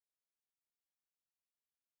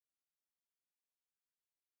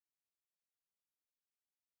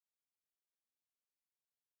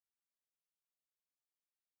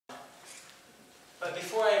But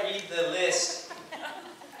before I read the list,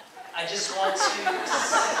 I just want to...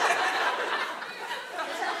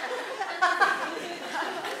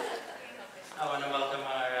 I want to welcome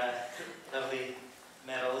our lovely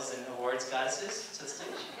medals and awards goddesses to the stage.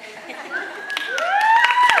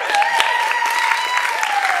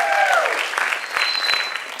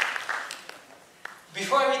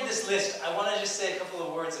 Before I read this list, I want to just say a couple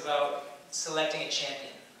of words about selecting a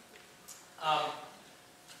champion.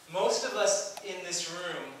 Most of us in this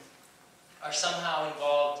room are somehow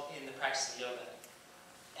involved in the practice of yoga.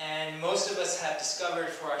 And most of us have discovered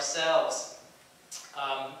for ourselves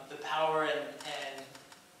the power and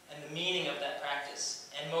the meaning of that practice.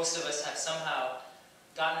 And most of us have somehow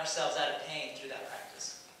gotten ourselves out of pain through that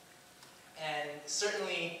practice. And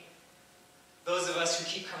certainly, those of us who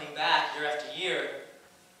keep coming back year after year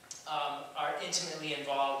are intimately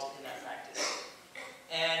involved in that practice.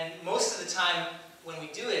 And most of the time, when we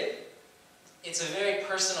do it, it's a very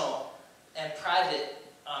personal and private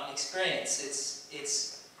experience.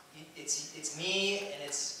 It's me, and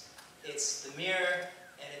it's the mirror,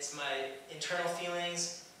 and it's my internal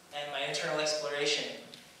feelings and my internal exploration.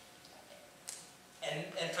 And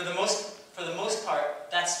for the most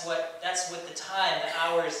part, that's what the time, the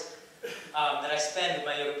hours that I spend with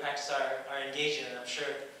my yoga practice are engaged in, and I'm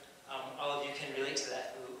sure all of you can relate to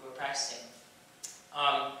that who are practicing.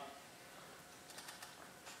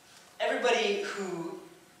 Everybody who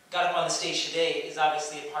got up on the stage today is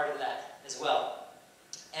obviously a part of that as well.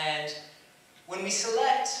 And when we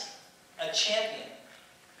select a champion,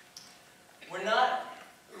 we're not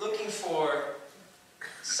looking for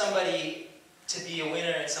somebody to be a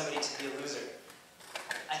winner and somebody to be a loser.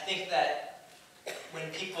 I think that when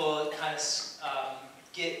people kind of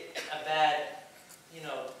get a bad,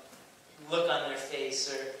 look on their face,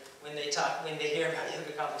 or when they hear about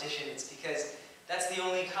yoga competition, it's because that's the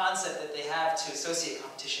only concept that they have to associate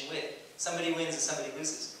competition with. Somebody wins and somebody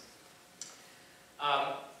loses.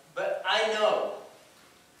 But I have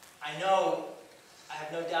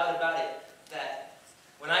no doubt about it, that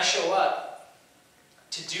when I show up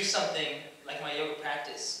to do something like my yoga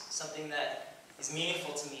practice, something that is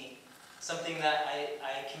meaningful to me, something that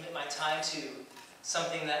I commit my time to,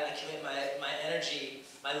 something that I commit my energy,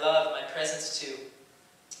 my love, my presence to,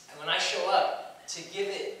 and when I show up to give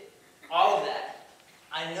it all of that,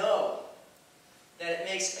 I know that it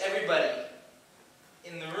makes everybody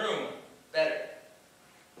in the room better.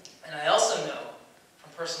 And I also know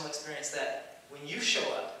from personal experience that when you show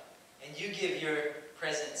up and you give your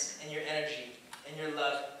presence and your energy and your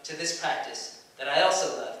love to this practice that I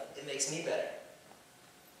also love, it makes me better.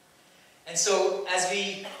 And so as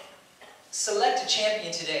we select a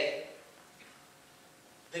champion today,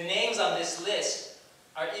 the names on this list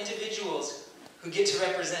are individuals who get to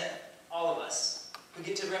represent all of us, who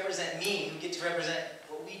get to represent me, who get to represent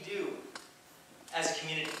what we do as a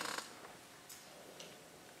community.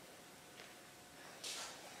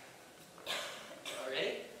 All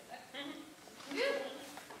ready?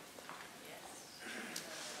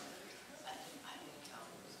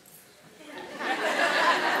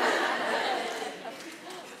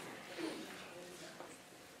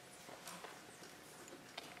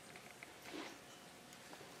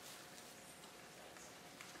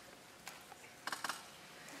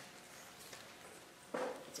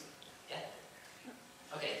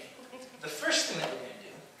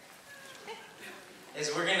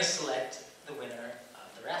 We're going to select the winner of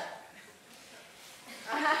the raffle.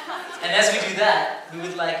 And as we do that, we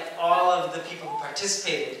would like all of the people who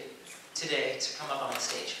participated today to come up on the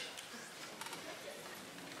stage.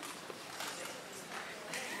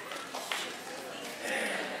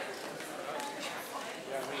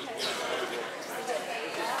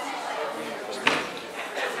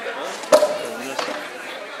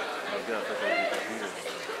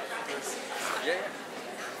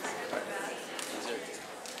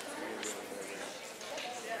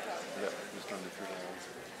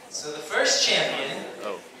 So the first champion,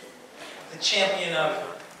 the champion of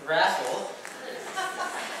raffle,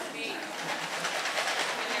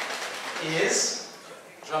 is,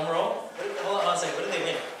 drum roll, hold on a second, what did they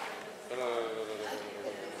win?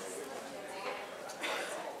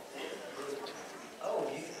 Oh,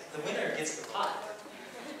 the winner gets the pot.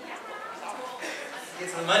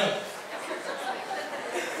 Gets the money.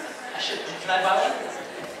 Can I buy one?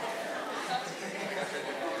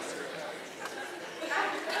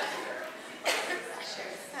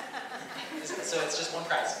 So it's just one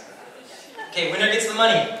prize. Okay, winner gets the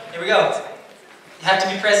money. Here we go. You have to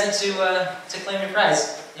be present to claim your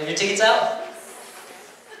prize. You have your tickets out?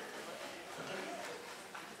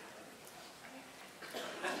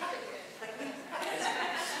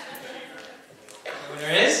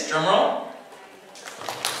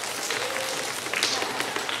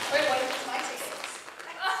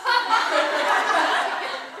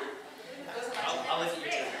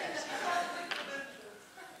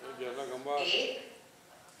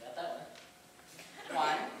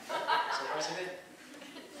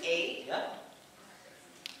 8. Yeah.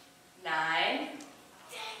 9.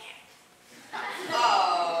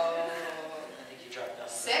 Oh. I think you dropped down.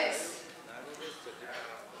 6.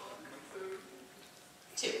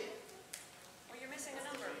 2. Well, you're missing a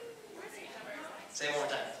number. Say it one more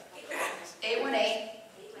time. 818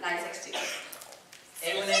 962.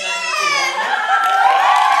 818-962.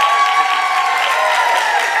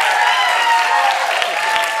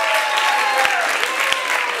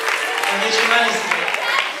 And get your money today.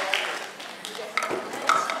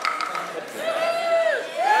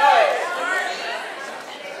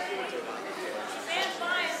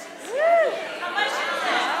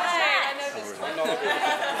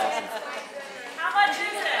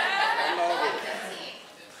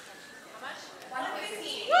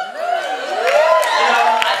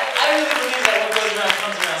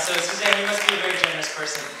 So Suzanne, you must be a very generous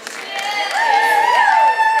person.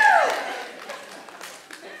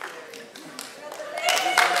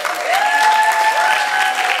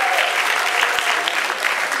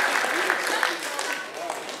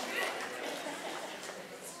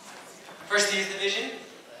 First, the youth division.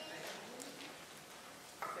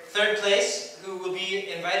 Third place, who will be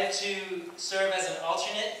invited to serve as an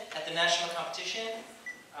alternate at the national competition,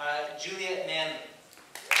 Juliet Manley.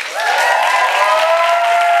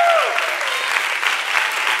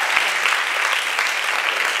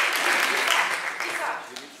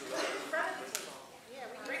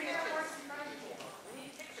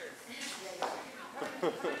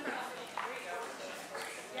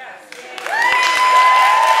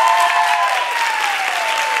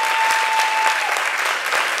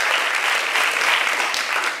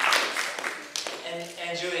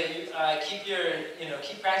 And Julia,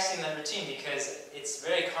 keep practicing that routine because it's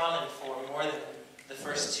very common for more than the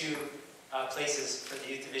first 2 places for the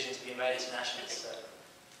youth division to be invited to nationals.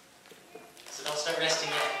 So don't start resting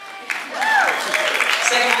yet.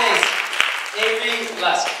 Second place, Avery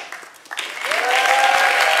Lusk.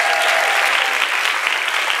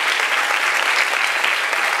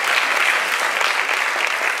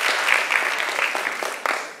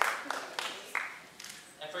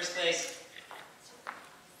 And first place,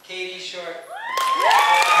 Katie Short.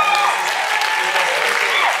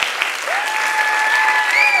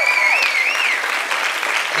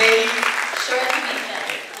 Katie Short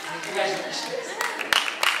commitment. Congratulations.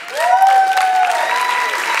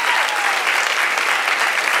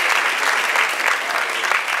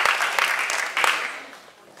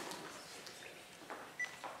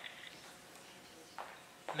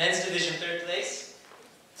 Men's division 3rd place,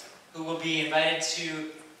 who will be invited to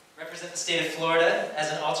represent the state of Florida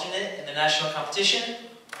as an alternate in the national competition,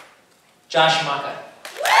 Josh Maka.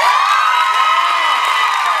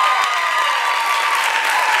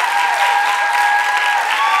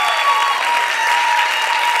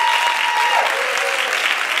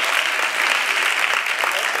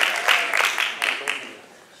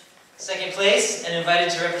 Second place, and invited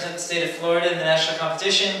to represent the state of Florida in the national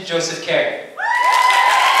competition, Joseph Carey.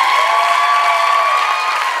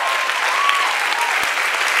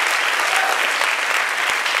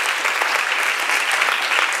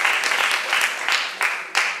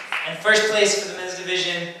 And first place for the men's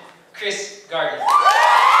division, Chris Gardner.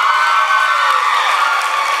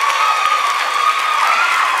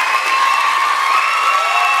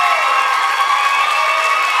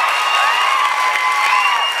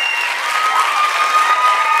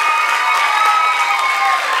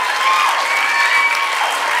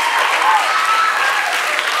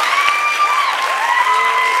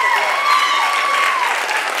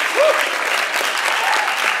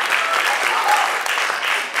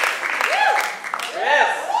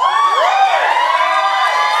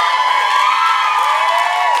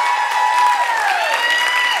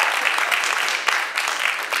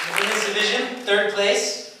 Division, 3rd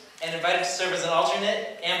place, and invited to serve as an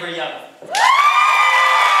alternate, Amber Young.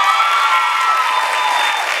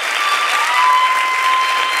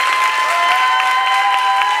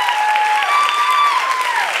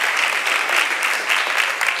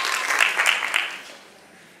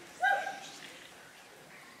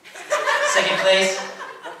 Second place,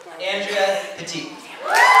 Andrea Petit.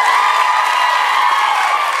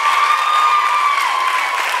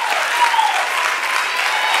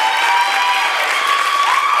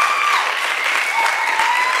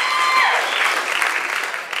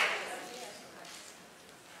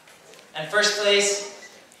 And first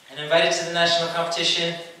place, and invited to the national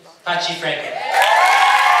competition, Pachi Franco.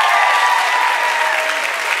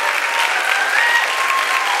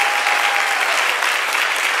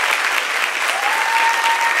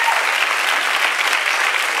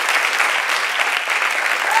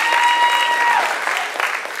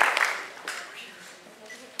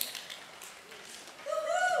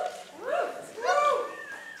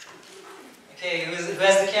 who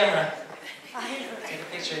has the camera? Take a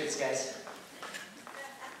picture of these guys.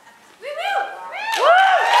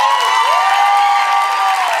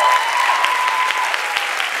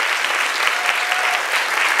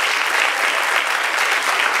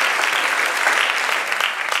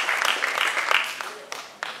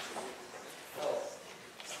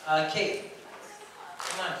 Kate,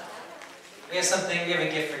 come on. We have a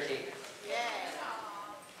gift for Kate.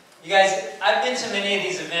 You guys, I've been to many of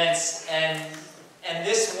these events, and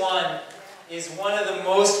this one is one of the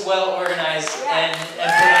most well-organized and put on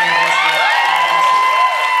events that I've been to.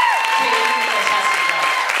 Kate, you did a fantastic job.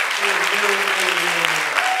 You were really amazing.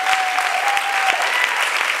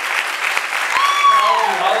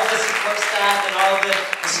 And all of the support staff, and all of the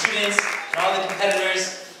students, and all the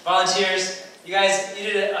competitors, volunteers, you guys, you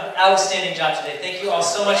did an outstanding job today. Thank you all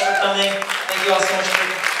so much for coming. Thank you all so much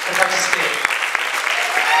for participating.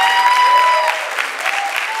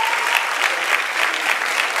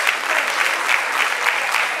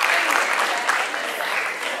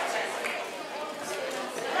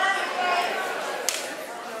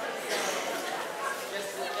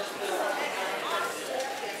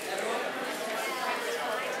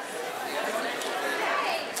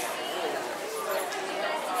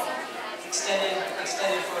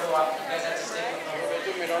 Extended photo op. You guys have to stay with me.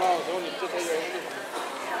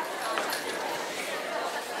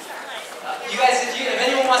 You guys, if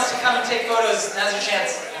anyone wants to come and take photos, now's your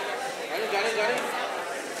chance.